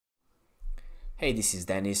Hey, this is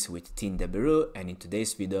Dennis with Team Deberu, and in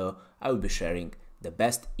today's video I will be sharing the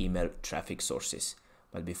best email traffic sources.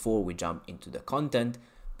 But before we jump into the content,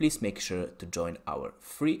 please make sure to join our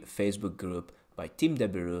free Facebook group by Team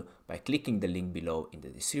Deberu by clicking the link below in the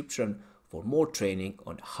description for more training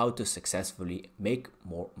on how to successfully make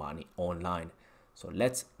more money online. So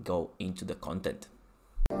let's go into the content.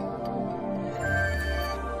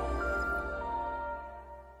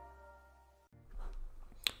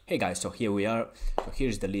 Hey guys, so here we are. So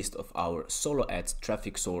here's the list of our solo ads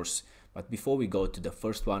traffic source. But before we go to the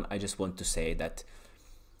first one, I just want to say that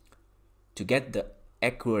to get the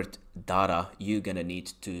accurate data, you're gonna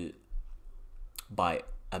need to buy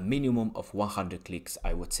a minimum of 100 clicks.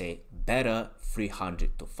 I would say better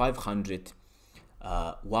 300 to 500.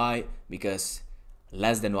 Why? Because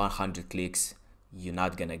less than 100 clicks, you're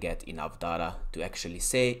not gonna get enough data to actually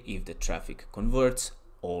say if the traffic converts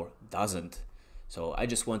or doesn't. So I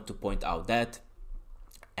just want to point out that,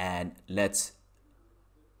 and let's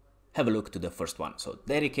have a look to the first one. So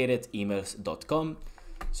dedicatedemails.com.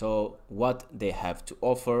 So what they have to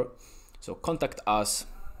offer. So contact us.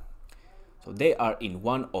 So they are in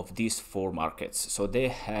one of these four markets. So they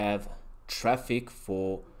have traffic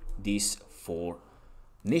for these four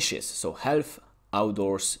niches. So health,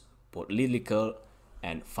 outdoors, political,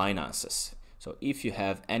 and finances. So if you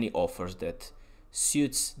have any offers that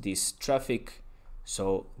suits this traffic,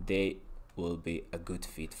 so they will be a good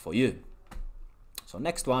fit for you. So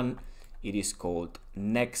next one, it is called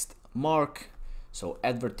Next Mark. So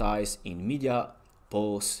advertise in media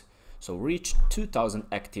polls. So reach 2,000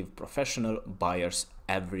 active professional buyers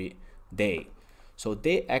every day. So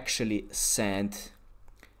they actually send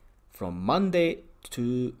from Monday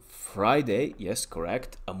to Friday, yes,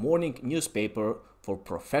 correct, a morning newspaper for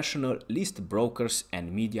professional list brokers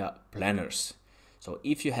and media planners. So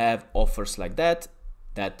if you have offers like that,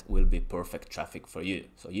 that will be perfect traffic for you.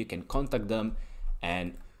 So you can contact them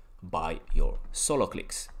and buy your solo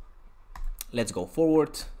clicks. Let's go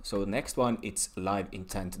forward. So next one, it's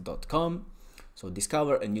liveintent.com. So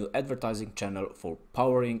discover a new advertising channel for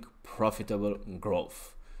powering profitable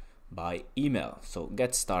growth by email. So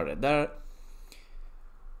get started there.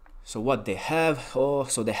 So what they have,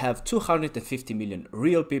 so they have 250 million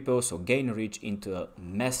real people, so gain reach into a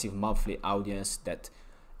massive monthly audience that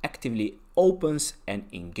actively opens and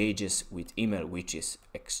engages with email, which is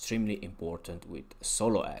extremely important with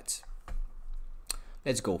solo ads.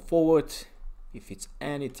 Let's go forward. If it's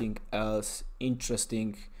anything else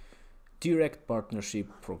interesting, direct partnership,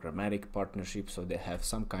 programmatic partnership, so they have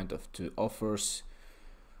some kind of two offers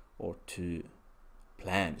or two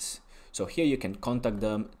plans. So here you can contact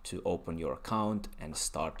them to open your account and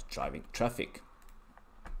start driving traffic.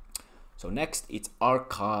 So next it's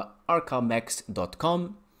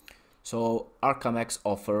arcamex.com. So Arcamex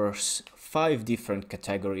offers 5 different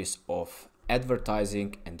categories of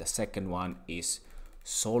advertising, and the second one is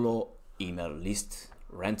solo email list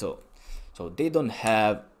rental. So they don't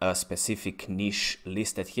have a specific niche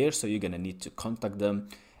listed here, so you're gonna need to contact them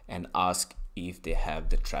and ask if they have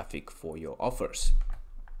the traffic for your offers.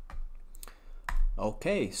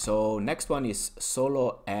 Okay, so next one is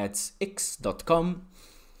soloadsx.com.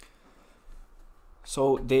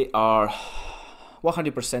 So they are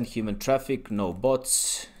 100% human traffic, no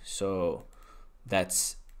bots. So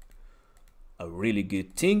that's a really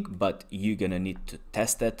good thing, but you're gonna need to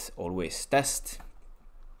test it. Always test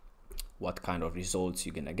what kind of results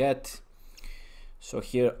you're gonna get. So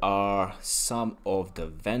here are some of the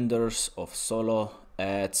vendors of solo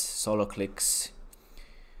ads, solo clicks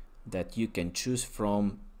that you can choose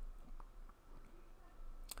from.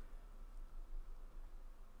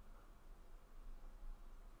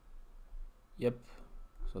 Yep,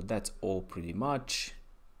 so that's all pretty much.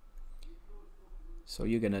 So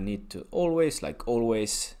you're gonna need to always, like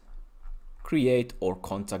always, create or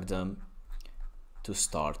contact them to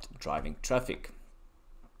start driving traffic.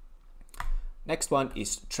 Next one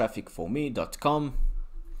is trafficforme.com.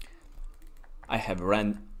 I have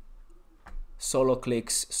ran solo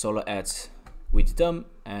clicks, solo ads with them,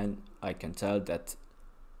 and I can tell that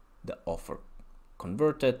the offer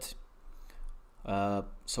converted.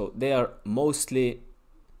 So they are mostly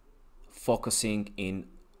focusing in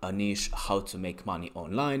a niche, how to make money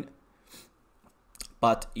online,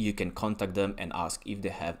 but you can contact them and ask if they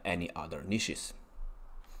have any other niches.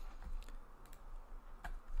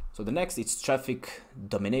 So the next is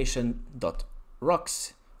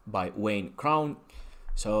trafficdomination.rocks by Wayne Crown.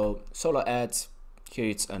 So solo ads, here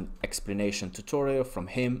it's an explanation tutorial from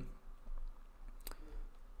him.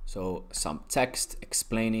 So some text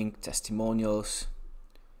explaining testimonials,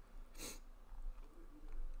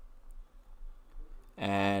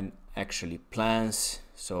 and actually plans.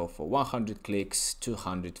 So for 100 clicks,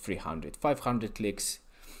 200, 300, 500 clicks.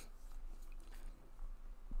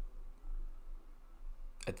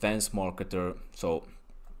 Advanced marketer. So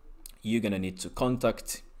you're gonna need to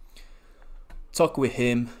talk with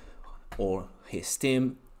him or his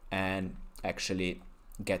team and actually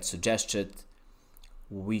get suggested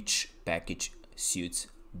which package suits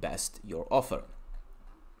best your offer.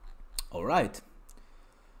 All right,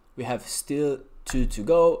 we have still 2 to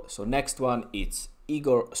go. So next one, it's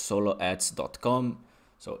IgorSoloAds.com.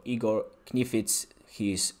 So Igor Knifitz,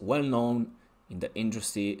 he's well known in the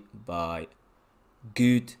industry by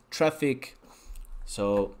good traffic.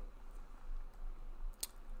 So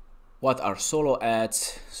what are solo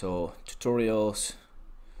ads? So tutorials.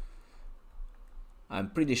 I'm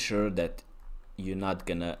pretty sure that you're not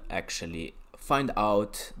gonna actually find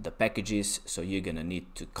out the packages, so you're gonna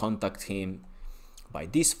need to contact him by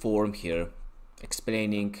this form here,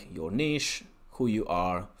 explaining your niche, who you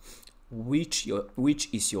are, which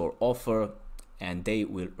is your offer, and they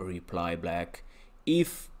will reply back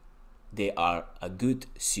if they are a good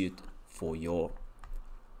suit for your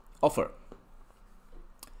offer.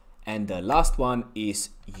 And the last one is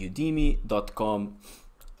Udimi.com.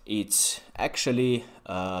 It's actually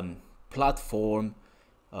a platform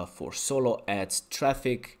for solo ads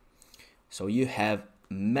traffic. So you have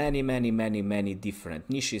many different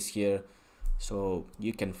niches here. So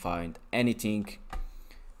you can find anything.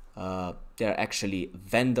 There are actually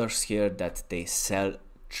vendors here that they sell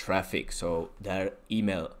traffic. So they're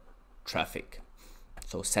email traffic.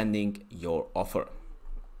 So sending your offer.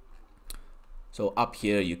 So up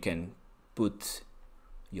here you can put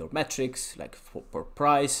your metrics, like per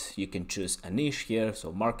price. You can choose a niche here,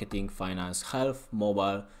 so marketing, finance, health,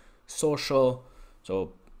 mobile, social.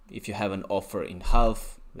 So if you have an offer in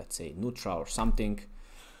health, let's say Nutra or something,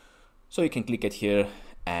 so you can click it here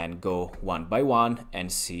and go one by one and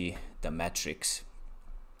see the metrics.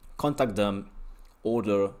 Contact them,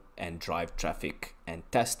 order, and drive traffic and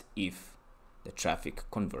test if the traffic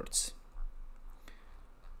converts.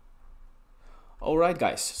 Alright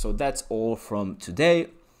guys, so that's all from today.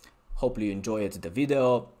 Hopefully you enjoyed the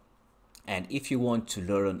video, and if you want to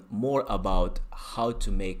learn more about how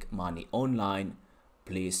to make money online,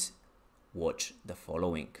 please watch the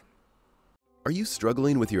following. Are you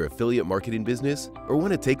struggling with your affiliate marketing business or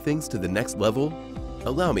want to take things to the next level?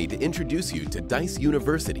 Allow me to introduce you to Dijs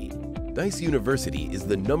University. Dijs University is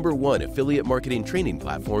the #1 affiliate marketing training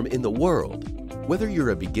platform in the world. Whether you're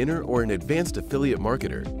a beginner or an advanced affiliate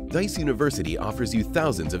marketer, Dijs University offers you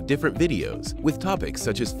thousands of different videos with topics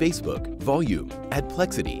such as Facebook, volume,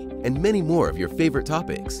 adplexity, and many more of your favorite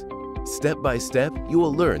topics. Step by step, you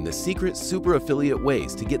will learn the secret super affiliate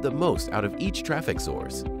ways to get the most out of each traffic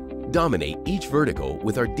source. Dominate each vertical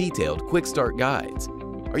with our detailed quick start guides.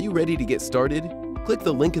 Are you ready to get started? Click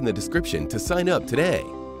the link in the description to sign up today.